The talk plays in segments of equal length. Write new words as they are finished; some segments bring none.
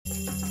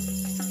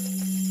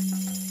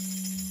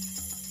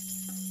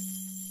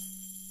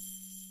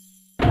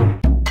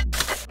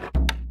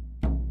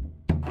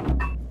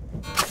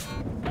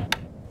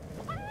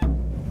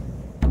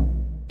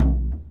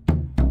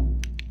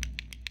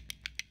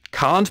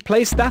Can't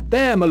place that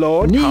there, my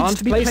lord. Needs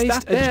to be placed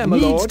that there, my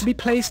lord. Needs to be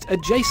placed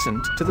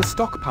adjacent to the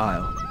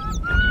stockpile.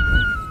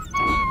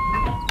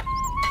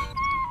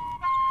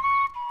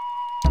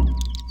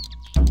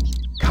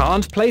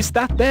 Can't place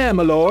that there,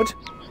 my lord.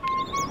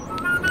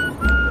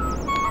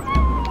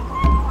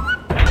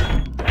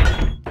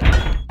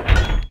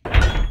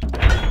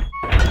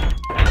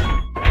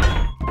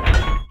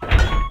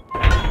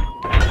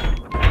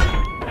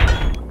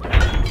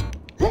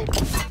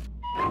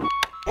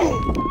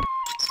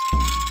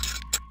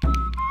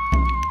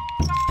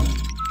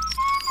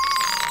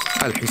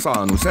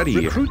 الحصان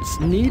سريع. Recruits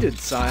needed,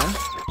 sire.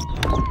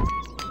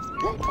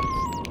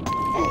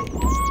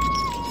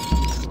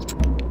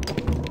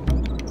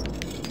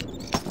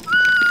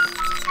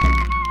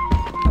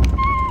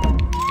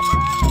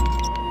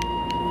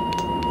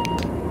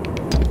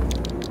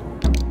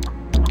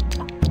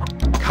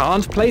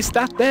 Can't place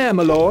that there,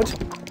 my lord.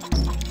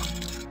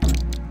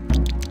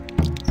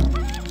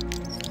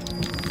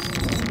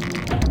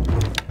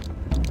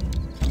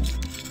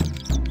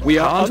 We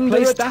are Can't under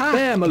place attack. that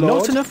there, my lord.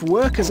 Not enough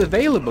workers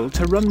available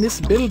to run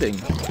this building.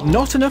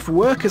 Not enough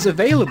workers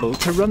available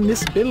to run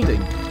this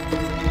building.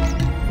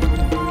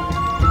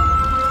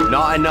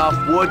 Not enough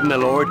wood, my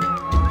lord.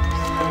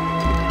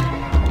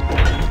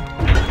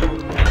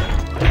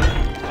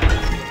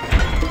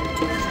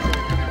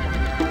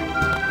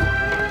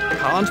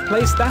 Can't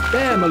place that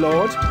there, my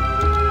lord.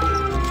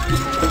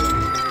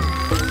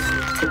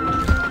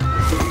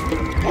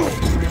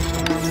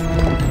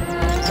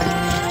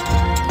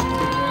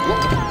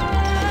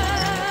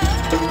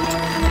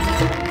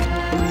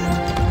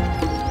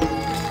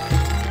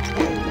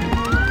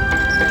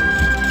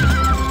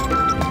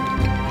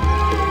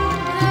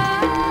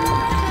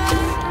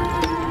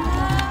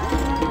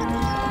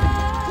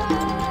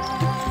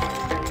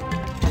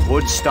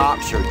 Wood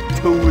stocks are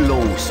too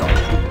low, sir.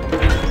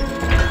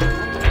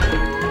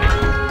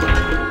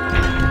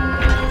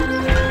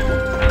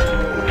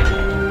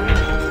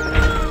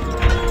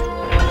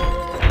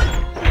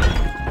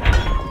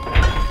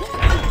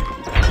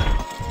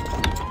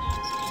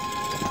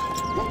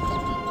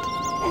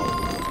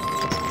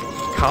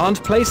 Can't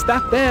place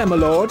that there, my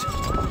lord.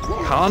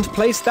 Can't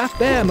place that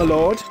there, my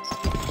lord.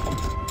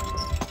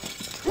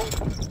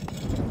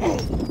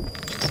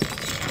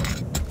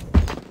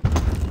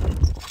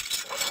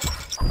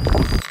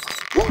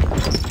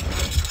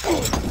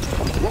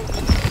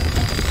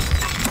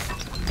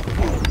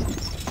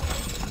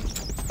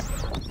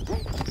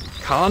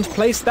 Can't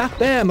place that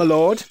there, my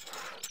lord.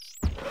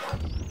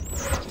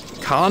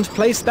 Can't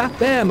place that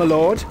there, my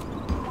lord.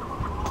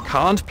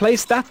 Can't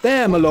place that there,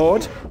 my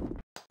lord.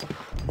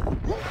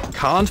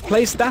 Can't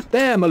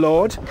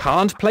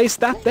place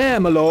that there,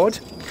 my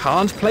lord.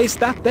 Can't place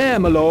that there,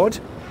 my lord.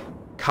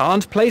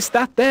 Can't place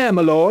that there,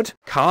 my lord.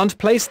 Can't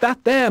place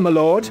that there, my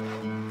lord.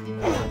 Can't place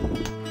that there,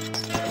 my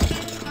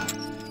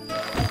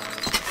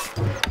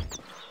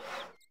lord.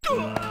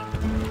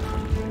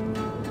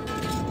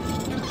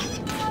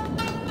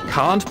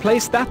 Can't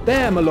place that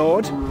there, my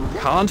lord.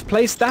 Can't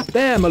place that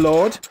there, my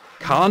lord.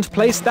 Can't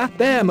place that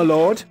there, my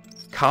lord.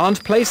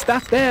 Can't place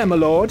that there, my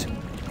lord.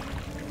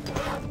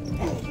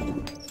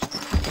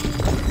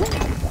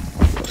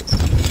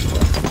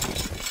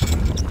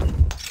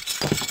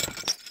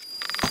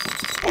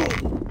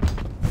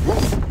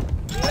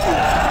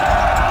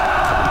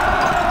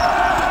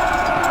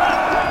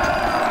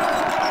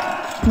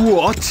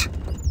 What?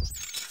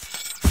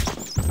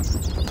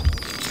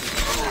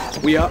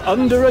 We are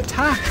under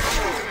attack.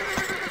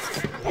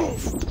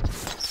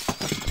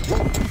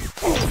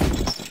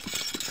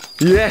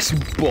 Yes,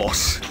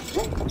 boss.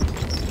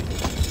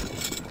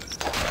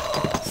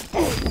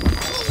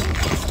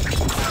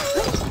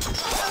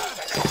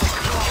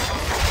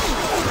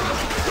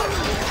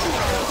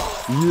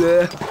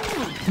 Yeah.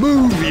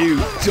 Move, you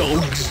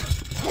dogs.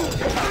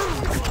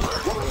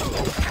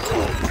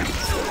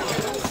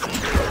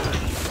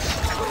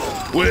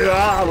 Where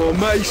are the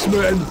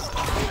macemen?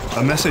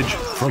 A message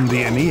from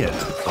the Emir.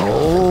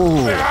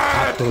 Oh,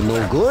 up to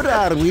no good,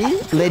 are we?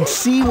 Let's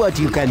see what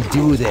you can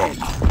do then.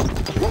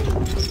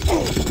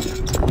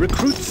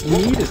 Recruits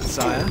needed,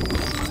 sire.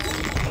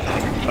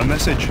 A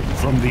message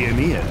from the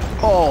Emir.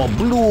 Oh,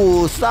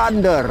 Blue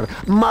Thunder!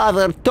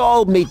 Mother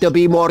told me to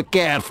be more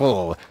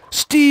careful.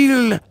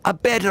 Still, a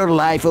better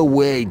life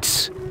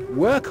awaits.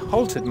 Work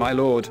halted, my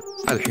lord.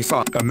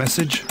 الحصان. A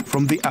message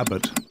from the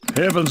Abbot.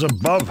 Heavens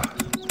above,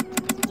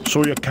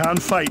 so you can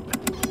fight.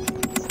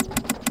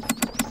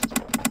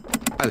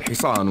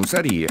 الحصان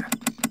سريع.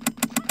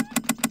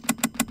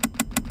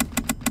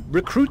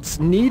 Recruits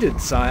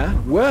needed, sire.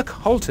 Work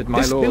halted,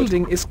 my lord. This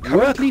building is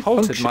currently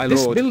halted, my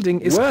lord.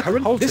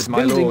 This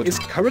building is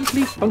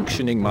currently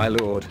functioning, my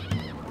lord.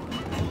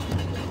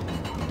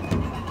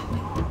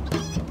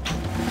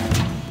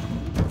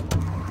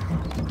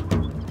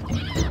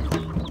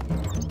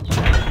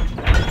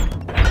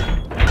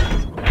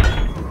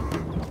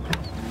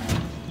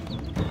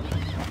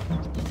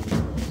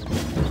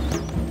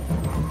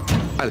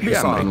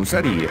 الحصان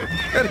سريع.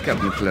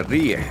 اركب مثل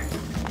الريح.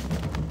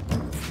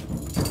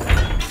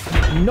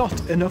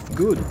 Not enough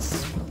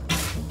goods.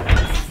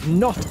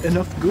 Not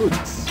enough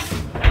goods.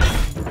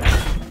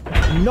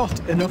 Not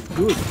enough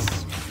goods.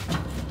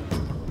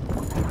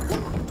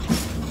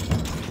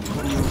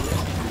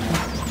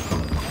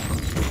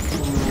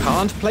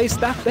 Can't place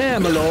that there,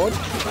 my lord.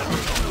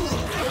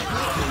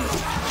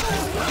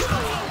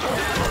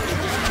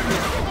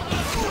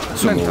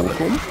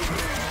 سمعتكم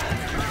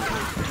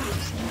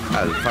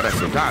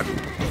الفرس تعدو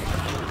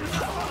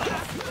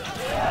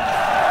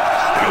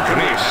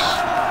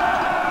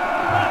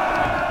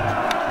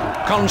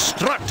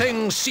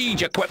Constructing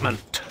siege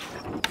equipment.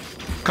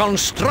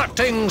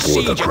 Constructing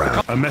siege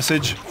equipment. A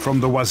message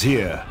from the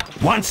Wazir.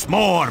 Once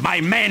more,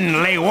 my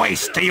men lay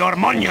waste to your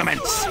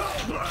monuments.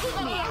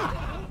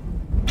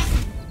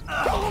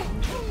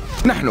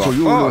 نحن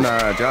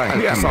خيولنا جاهزة.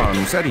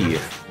 الحصان سريع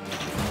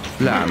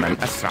لا من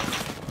أسرع.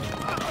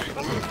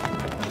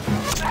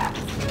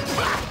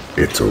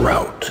 It's a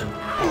rout.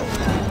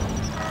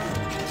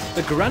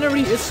 The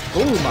granary is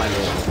full, my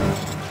lord.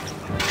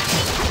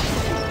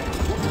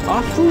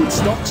 Our food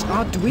stocks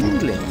are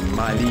dwindling,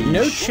 my liege.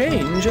 No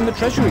change in the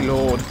treasury,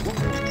 lord.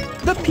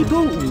 The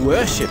people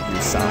worship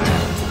you, sire.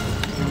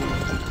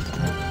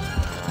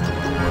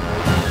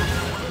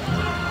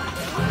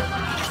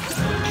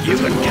 You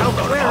can count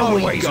on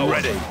always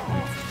ready.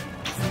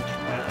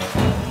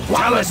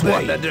 Tell us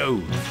what to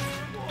do.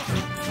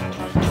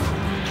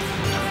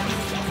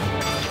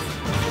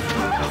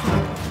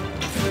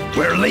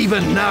 We're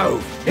leaving now.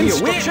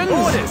 Instructions!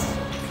 Orders!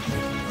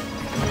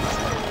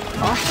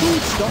 Our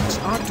food stocks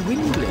are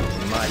dwindling,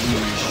 my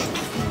liege.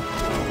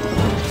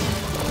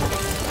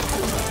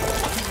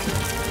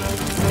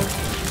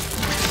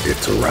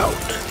 It's a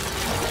rout.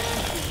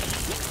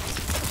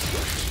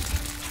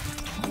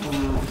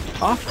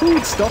 Our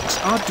food stocks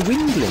are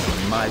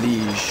dwindling, my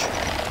liege.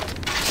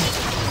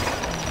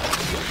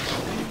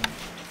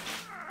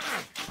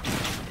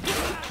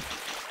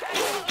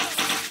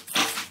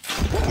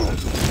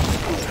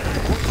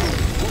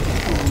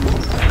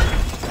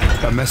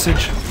 A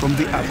message from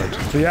the abbot.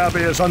 The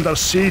abbey is under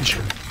siege.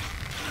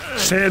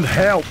 Send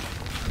help.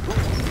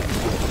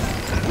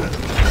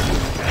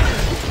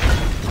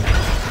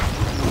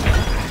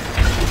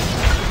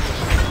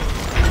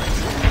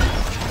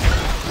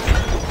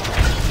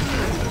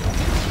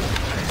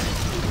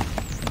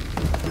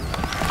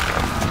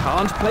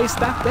 Can't place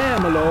that there,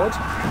 my lord.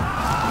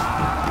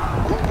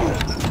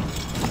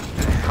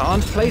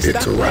 Can't place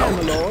that there,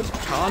 my lord.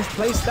 Can't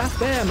place that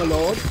there, my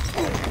lord.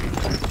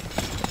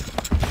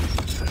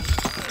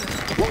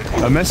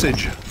 A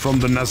message from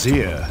the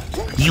Nazir.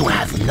 You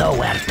have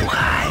nowhere to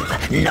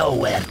hide,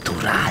 nowhere to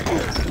run.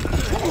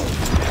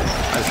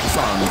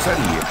 الحصان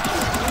سريع.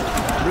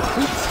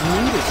 Recruits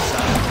needed,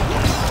 sir.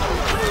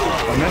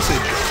 A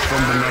message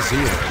from the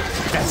Nazir.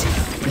 Does it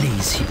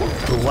please you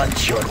to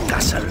watch your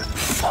castle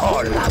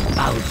fall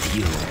about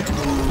you?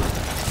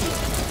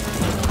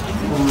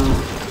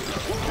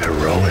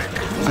 Heroic.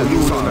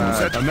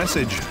 A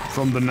message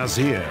from the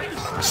Nazir.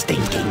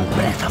 Stinking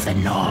breath of the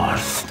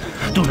north.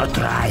 Do not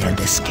try and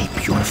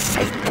escape your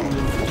fate.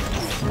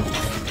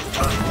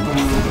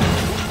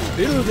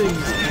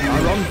 Buildings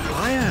are on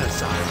fire,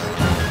 sire.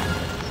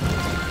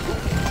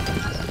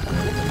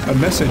 A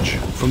message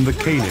from the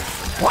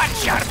Caliph.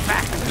 Watch your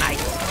back,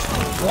 knight.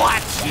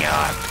 Watch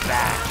your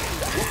back.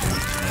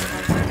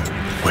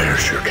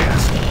 Where's your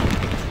castle?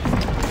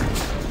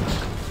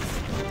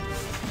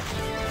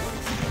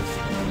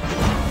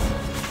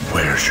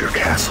 Where's your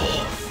castle?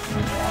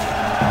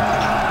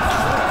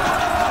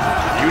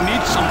 You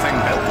need something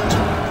built.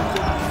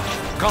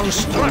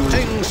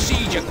 Constructing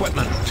siege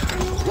equipment.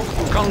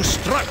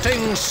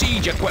 Constructing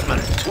siege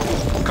equipment.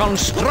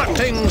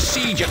 Constructing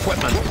siege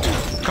equipment.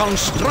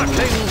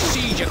 Constructing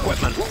siege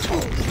equipment.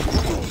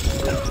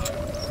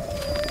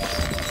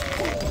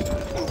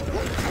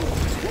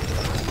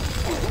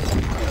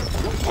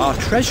 Our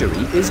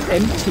treasury is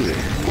empty.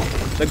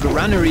 The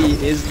granary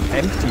is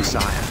empty,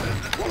 sire.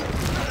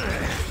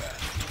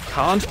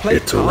 Can't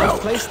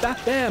place that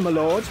there, my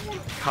lord.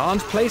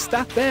 Can't place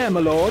that there, my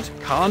lord.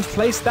 Can't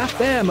place that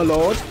there, my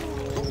lord.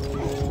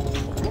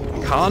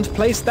 Can't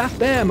place that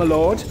there, my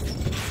lord.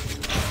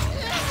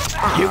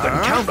 You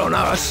can count on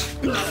us.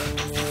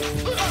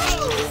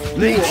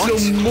 Need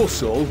some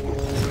muscle?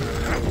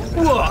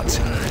 What?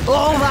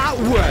 All that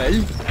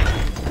way?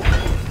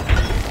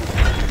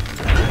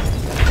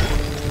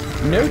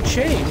 No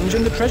change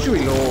in the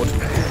treasury, lord.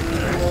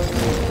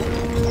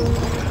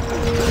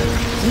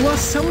 You are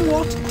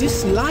somewhat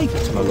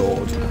disliked, my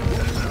lord.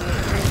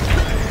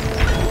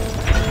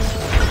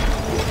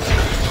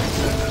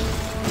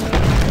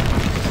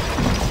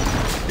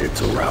 It's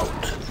a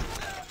rout.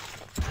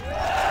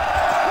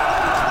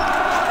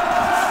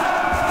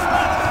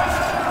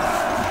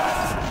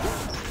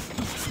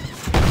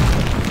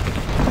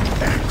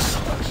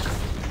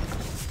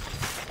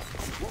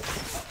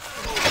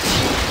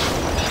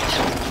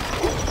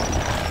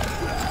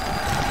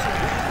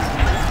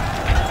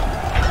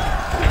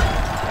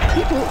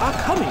 People are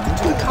coming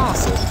to the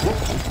castle.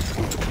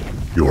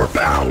 Your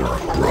power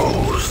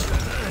grows.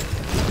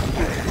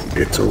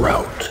 It's a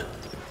rout.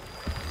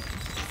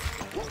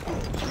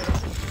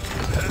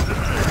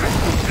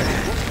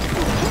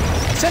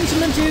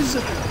 Sentiment is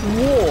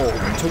warm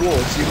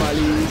towards you, my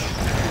liege.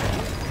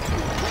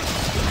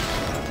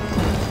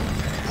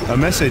 A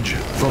message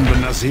from the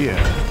Nazir.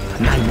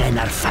 My men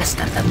are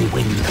faster than the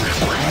wind,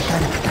 quieter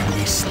than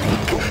the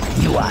snake.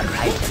 You are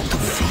right to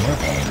fear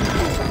them.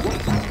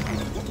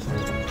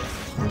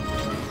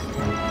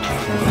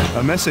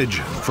 A message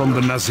from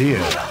the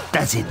Nazir.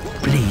 Does it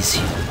please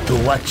you to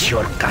watch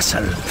your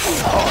castle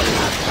fall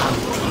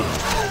around you?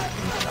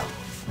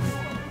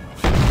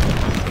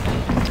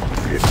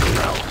 It's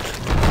out.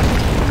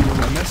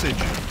 A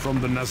message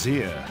from the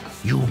Nazir.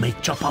 You may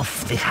chop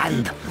off the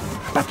hand,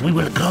 but we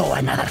will grow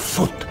another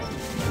foot.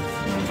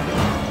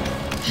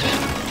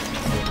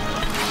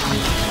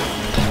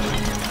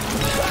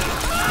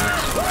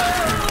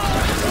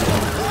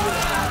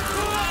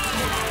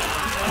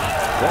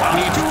 What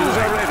need to do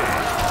already?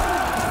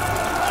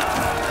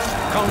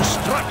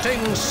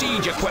 Constructing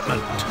siege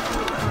equipment.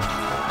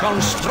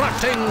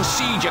 Constructing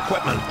siege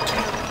equipment.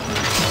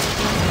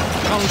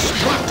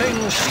 Constructing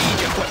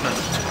siege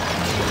equipment.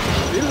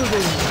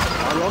 Buildings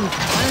are on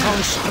fire.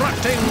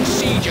 Constructing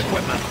siege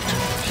equipment.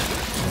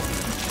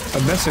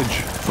 A message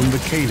from the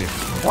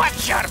Caliph.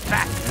 Watch your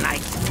back,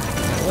 knight.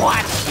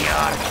 Watch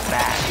your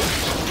back.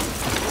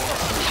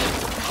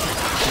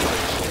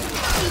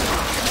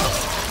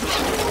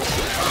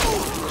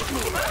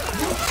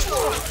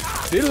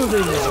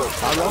 Buildings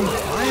are on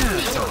fire.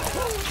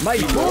 My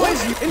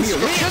boys,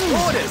 instructions.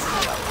 Orders.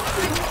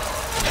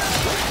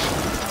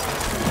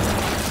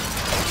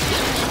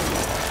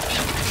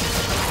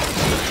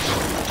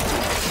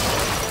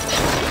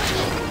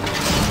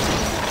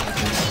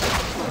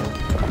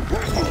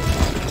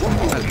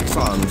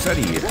 الحصان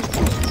سريع.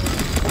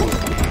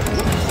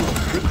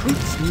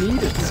 Recruits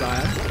needed,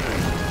 sire.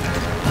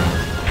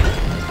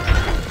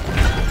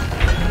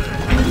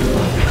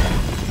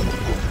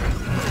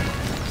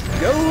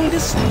 Gold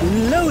is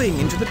flowing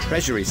into the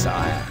treasury,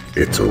 sire.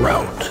 It's a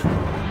rout.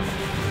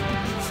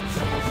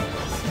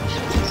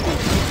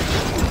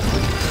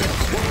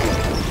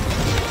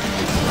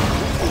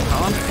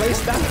 Can't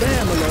place that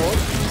there, my lord.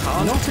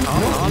 Not in a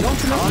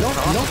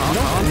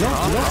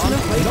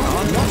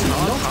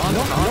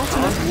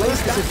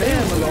place that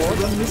there, my lord,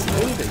 on this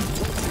building.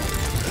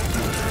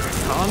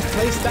 Can't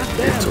place that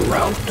there. It's a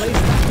rout. Can't place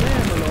that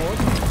there, my lord.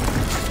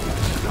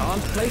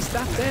 Can't place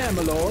that there,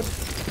 my lord.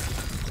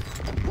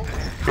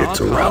 It's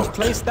a rout. Can't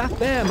place that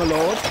there, my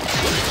lord.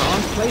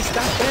 Can't place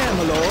that there,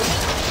 my lord.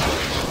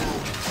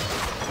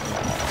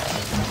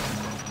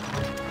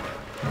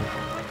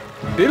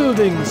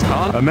 Buildings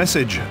can't. A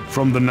message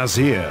from the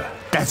Nazir.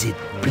 Does it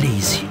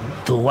please you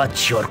to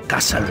watch your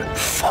castle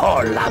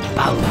fall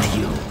about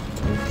you?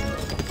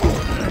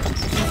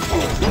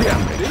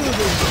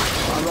 Buildings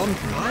are on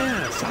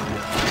fire,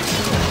 sire.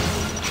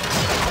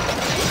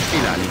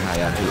 إلى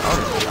نهاية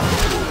الأرض.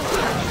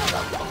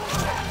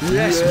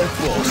 Yes,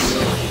 boss.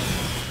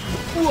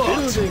 What?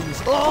 Buildings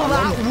all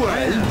that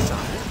way,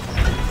 sire.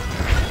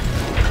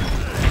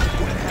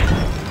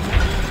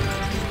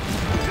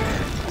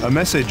 A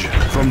message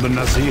from the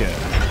Nazir.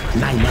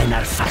 My men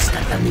are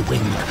faster than the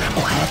wind,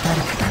 quieter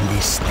than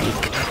the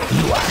snake.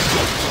 You are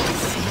right to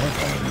fear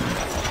them.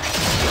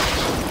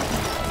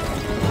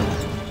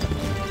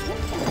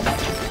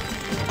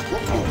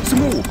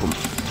 سموكم.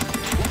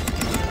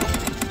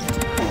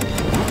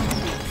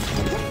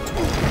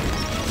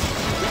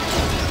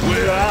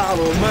 Where are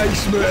all my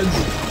men?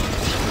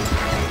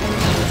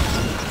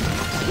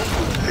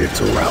 It's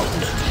a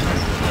rout.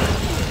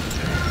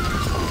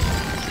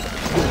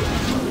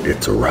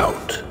 It's a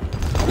rout.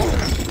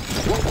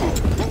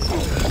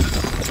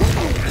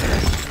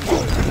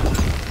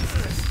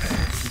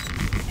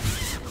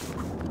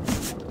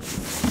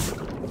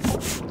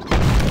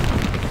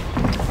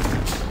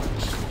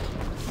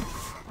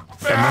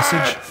 A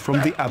message from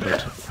the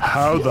abbot.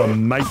 How the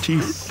mighty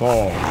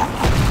fall.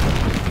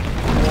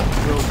 What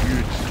will you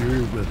do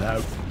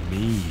without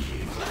me?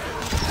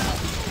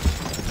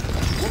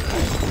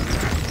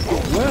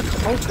 Work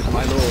halted,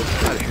 my lord.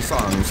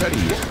 الحصان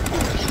سريع.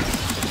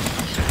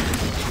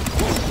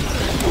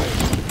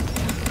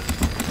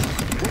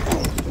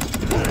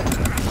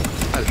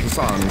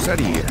 الحصان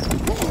سريع.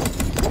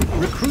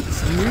 Recruits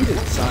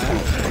needed, sire.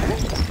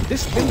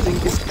 This building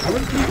is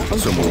currently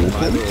functioning,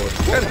 my سموكم. lord.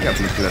 اركب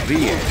مثل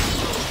الريح.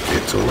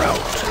 It's a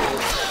rout.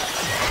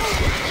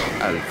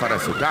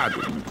 الفرس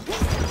تعدو.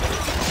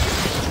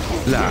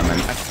 لا من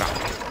أسرع.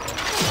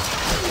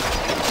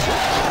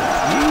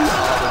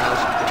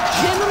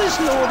 Generous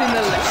lord in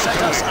the left.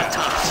 Set us a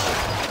task.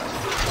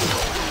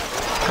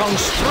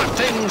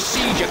 Constructing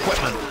siege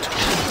equipment.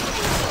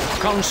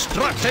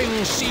 Constructing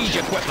siege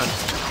equipment.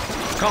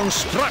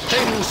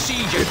 Constructing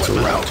siege It's a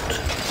equipment. rout.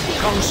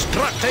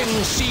 Constructing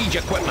siege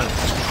equipment.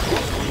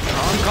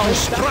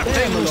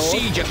 Constructing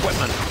siege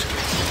equipment.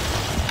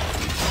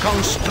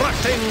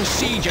 Constructing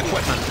siege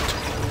equipment.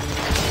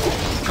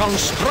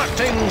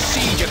 Constructing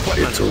siege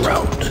equipment. It's a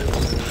rout.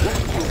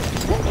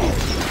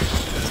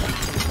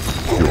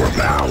 Your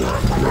power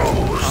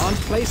grows.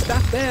 Can't place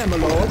that there, my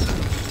lord.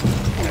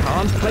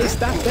 Can't place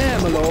that there,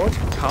 my lord.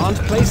 Can't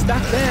place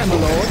that there, my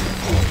lord.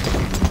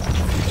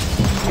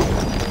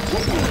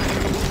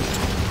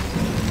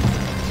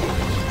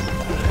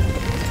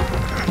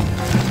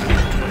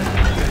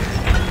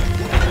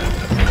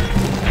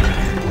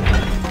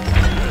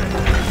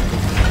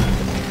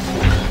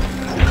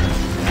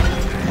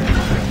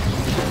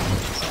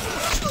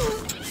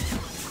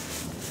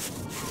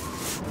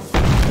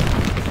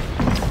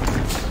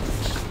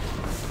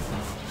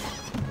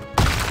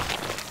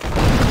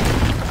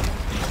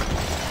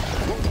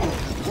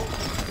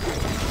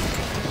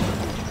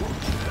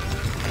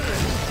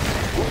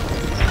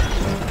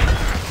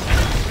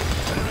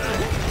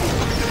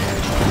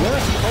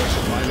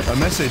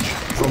 message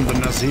from the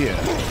Nazir.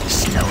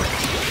 Slowly,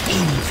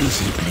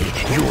 invisibly,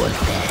 your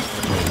death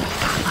will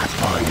come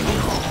upon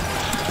you.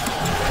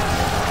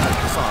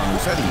 الحصان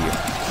سريع.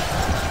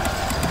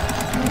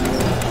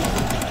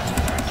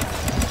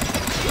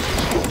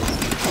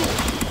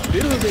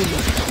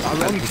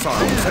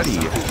 الحصان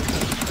سريع.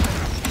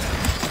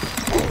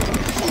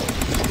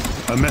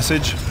 A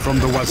message from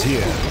the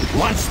Wazir.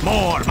 Once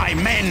more, my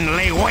men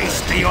lay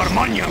waste to your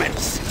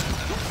monuments.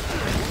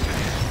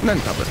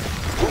 ننتظر.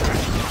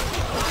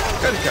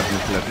 اركب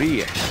مثل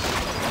الريح.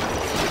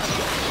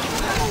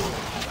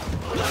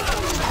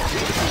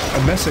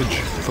 A message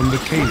from the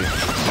Caliph.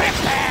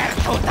 Prepare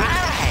to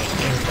die,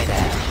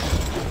 infidel.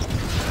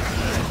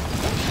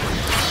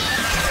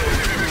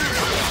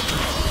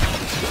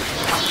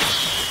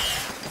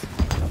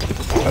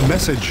 A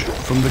message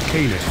from the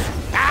Caliph.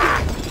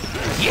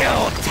 You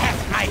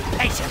test my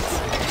patience.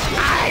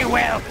 I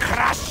will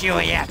crush you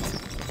yet.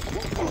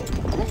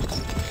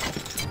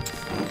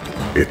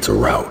 It's a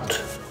rout.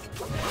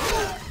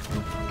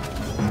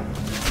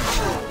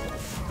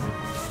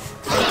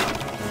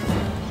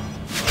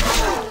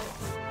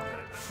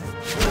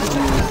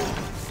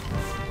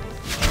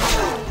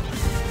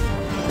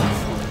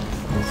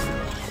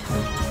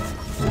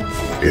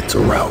 It's a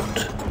rout.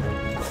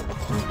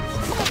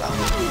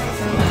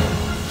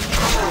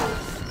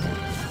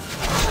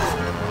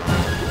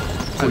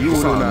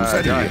 الحصان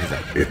سريع.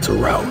 It's a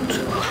rout.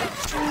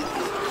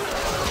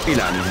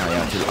 إلى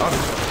نهايات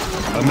الأرض.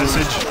 A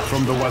message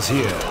from the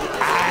Wazir.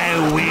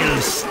 I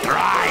will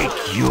strike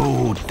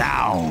you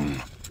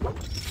down.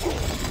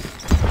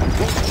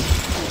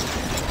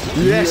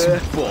 Yes,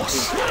 boss.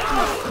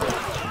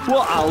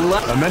 What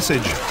a A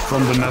message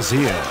from the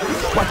Nazir.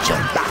 Watch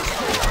your back,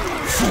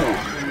 fool.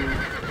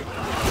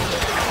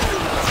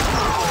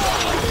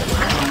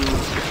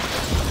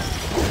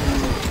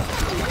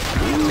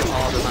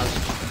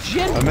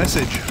 A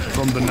message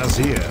from the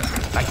Nazir.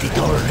 Like the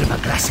Dor River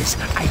grasses,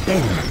 I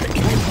bend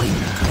in the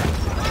wind.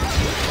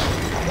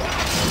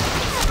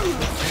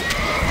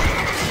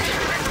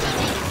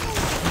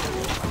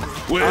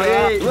 What are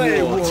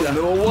they?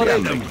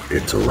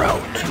 It's a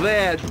rout.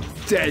 They're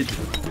dead.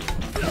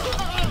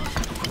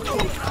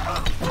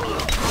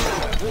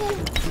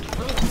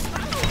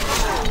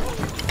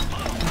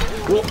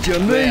 What do you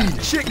need?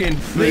 Chicken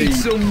feed. Need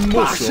some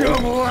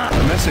muscle.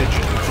 A message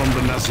from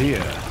the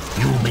Nazir.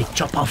 You may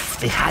chop off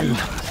the hand,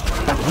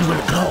 but we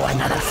will grow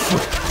another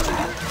foot.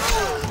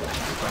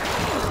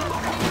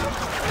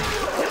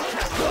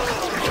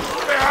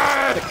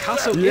 The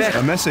castle is...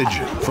 A message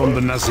from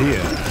the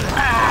Nazir.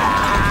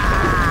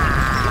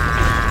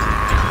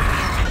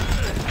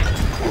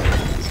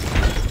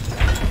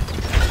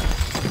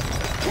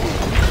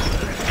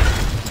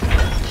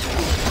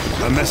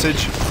 A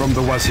message from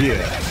the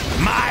Wazir.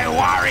 My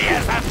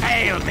warriors have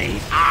failed me.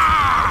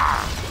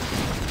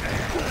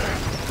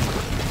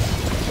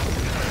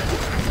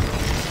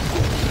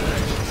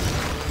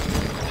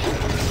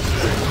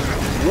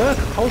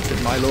 Work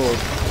halted, my lord.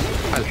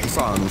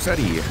 الحصان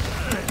سريع.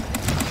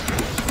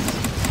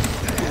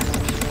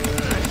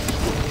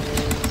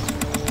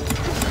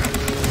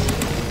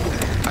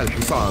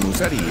 الحصان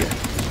سريع.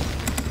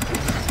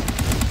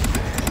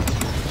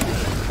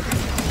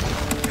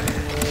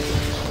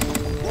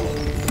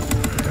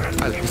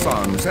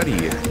 الحصان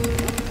سريع.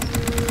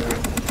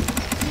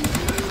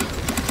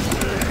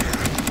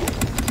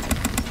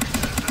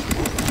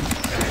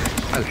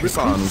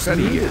 الحصان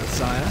سريع.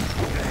 Sire.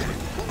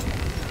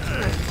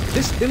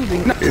 This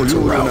building...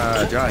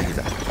 خيولنا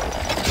جاهزة.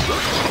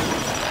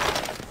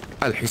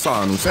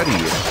 الحصان سريع.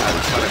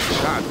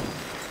 الفرس تعدو.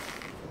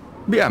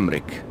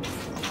 بأمرك.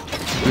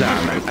 لا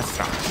من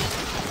أسرع.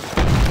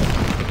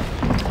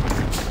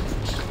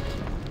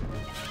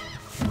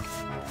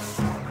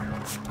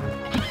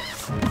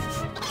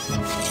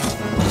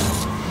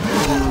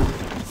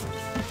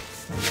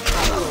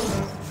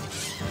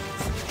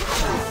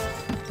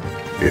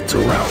 It's a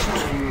rout.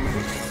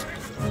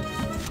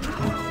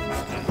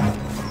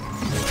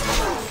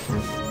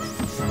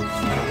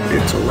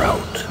 It's a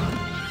rout.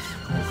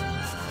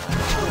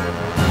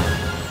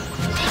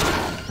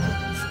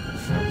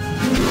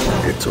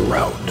 It's a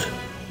rout.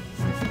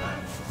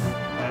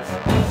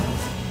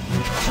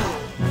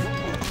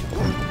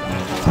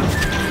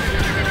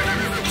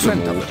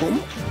 ننتظركم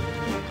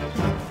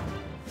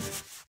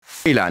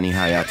إلى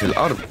نهايات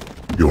الأرض.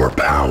 Your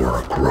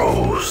power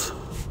grows.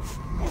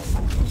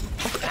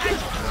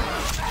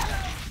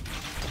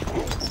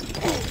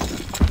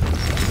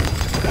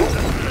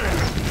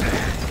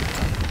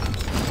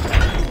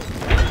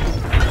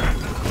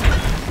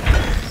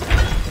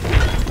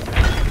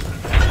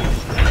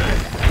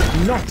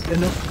 Not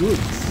enough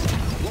goods.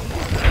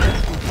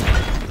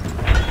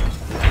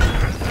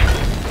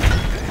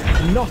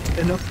 Not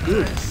enough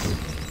goods.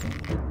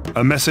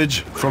 A message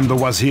from the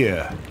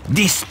Wazir.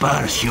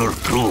 Disperse your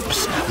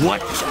troops.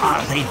 What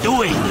are they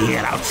doing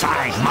here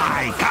outside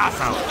my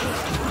castle?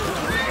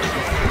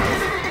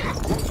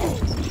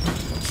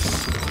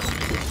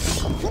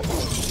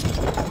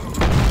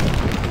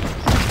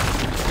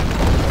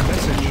 A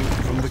message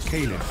from the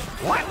Caliph.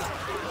 What?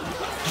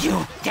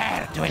 You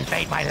dare to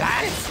invade my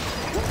lands?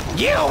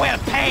 You will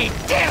pay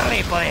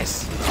dearly for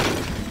this!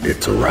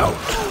 It's a rout.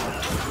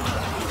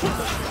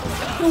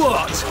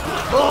 What?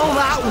 All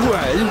that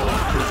way?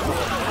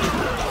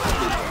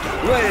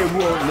 They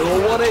won't know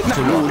what it's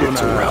doing.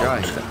 It's a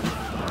rout.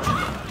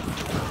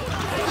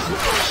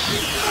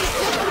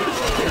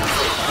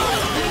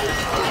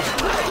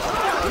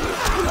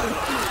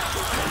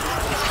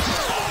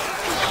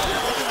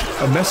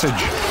 A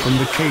message from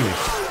the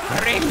Caliph.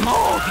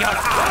 Remove your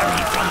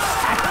army from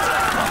sight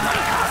of my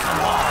castle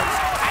walls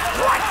at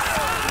once!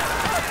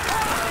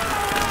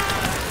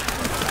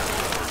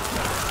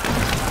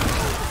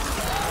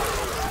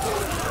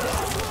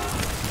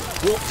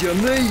 What do you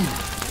need?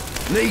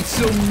 Need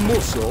some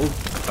muscle?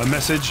 A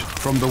message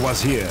from the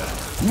Wazir.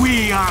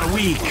 We are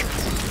weak.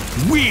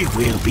 We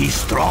will be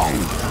strong.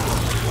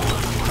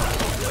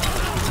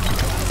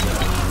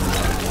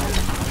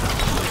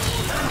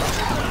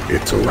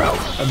 It's a rout.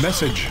 A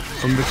message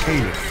from the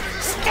Caliph.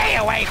 Stay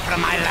away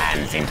from my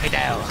lands,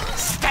 infidel.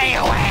 Stay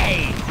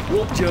away!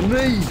 What do you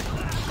need?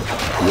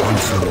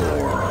 Once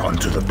more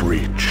onto the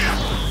breach.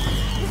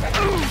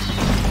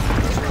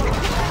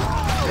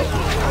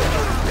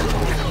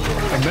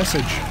 A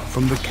message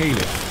from the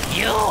Caliph.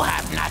 You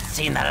have not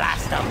seen the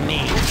last of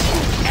me,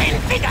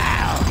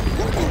 infidel!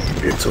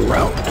 It's a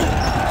rout.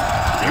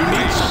 You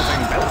need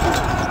something built.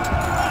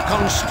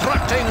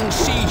 Constructing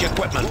siege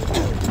equipment.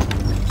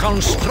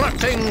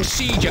 Constructing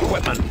siege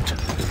equipment.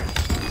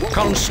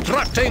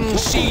 Constructing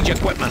siege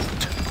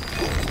equipment.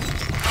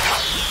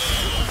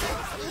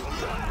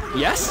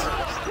 Yes?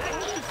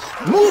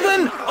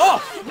 Moving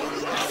off!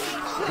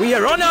 We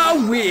are on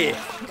our way!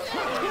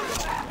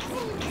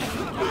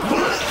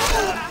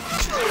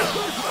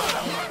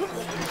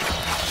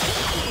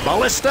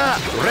 Ballista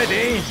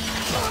ready.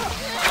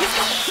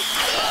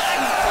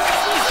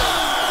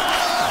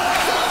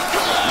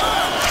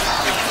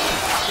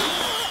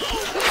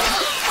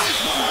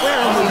 Where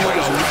are we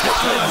going?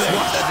 Tell us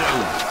what to do.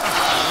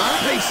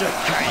 Piece of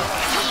cake.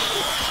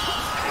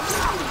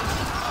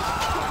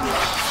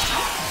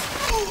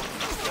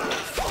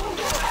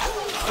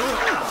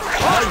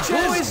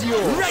 Archers,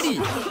 ready!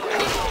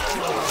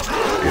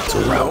 It's a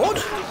rout.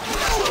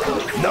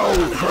 No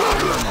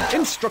problem.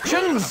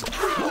 Instructions!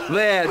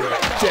 They're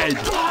dead!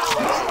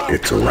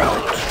 It's a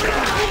rout.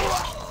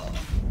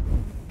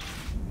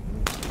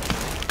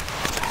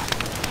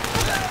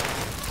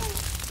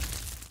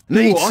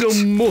 Need What?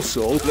 some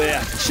muscle?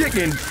 There.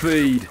 Chicken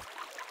feed.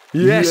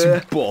 Yes,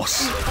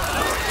 boss.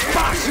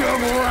 Bash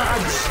 'em,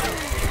 lads!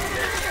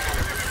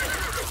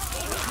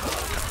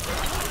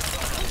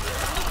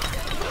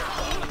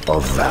 A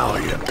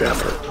valiant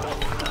effort.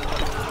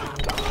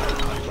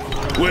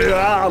 Where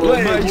are the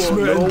mates,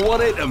 man?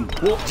 What hit 'em?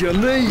 What do you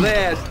need?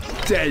 They're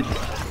dead!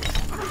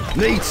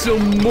 Need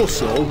some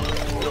muscle?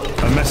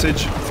 A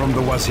message from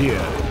the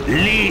Wazir.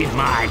 Leave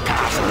my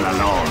castle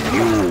alone,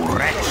 you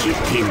wretched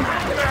demon!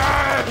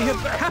 We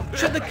have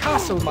captured the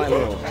castle, my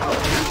lord!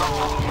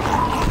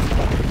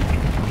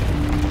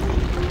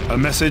 A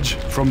message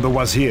from the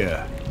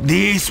Wazir.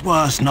 This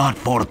was not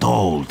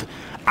foretold.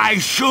 I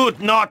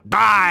should not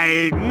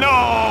die,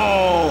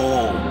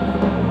 no!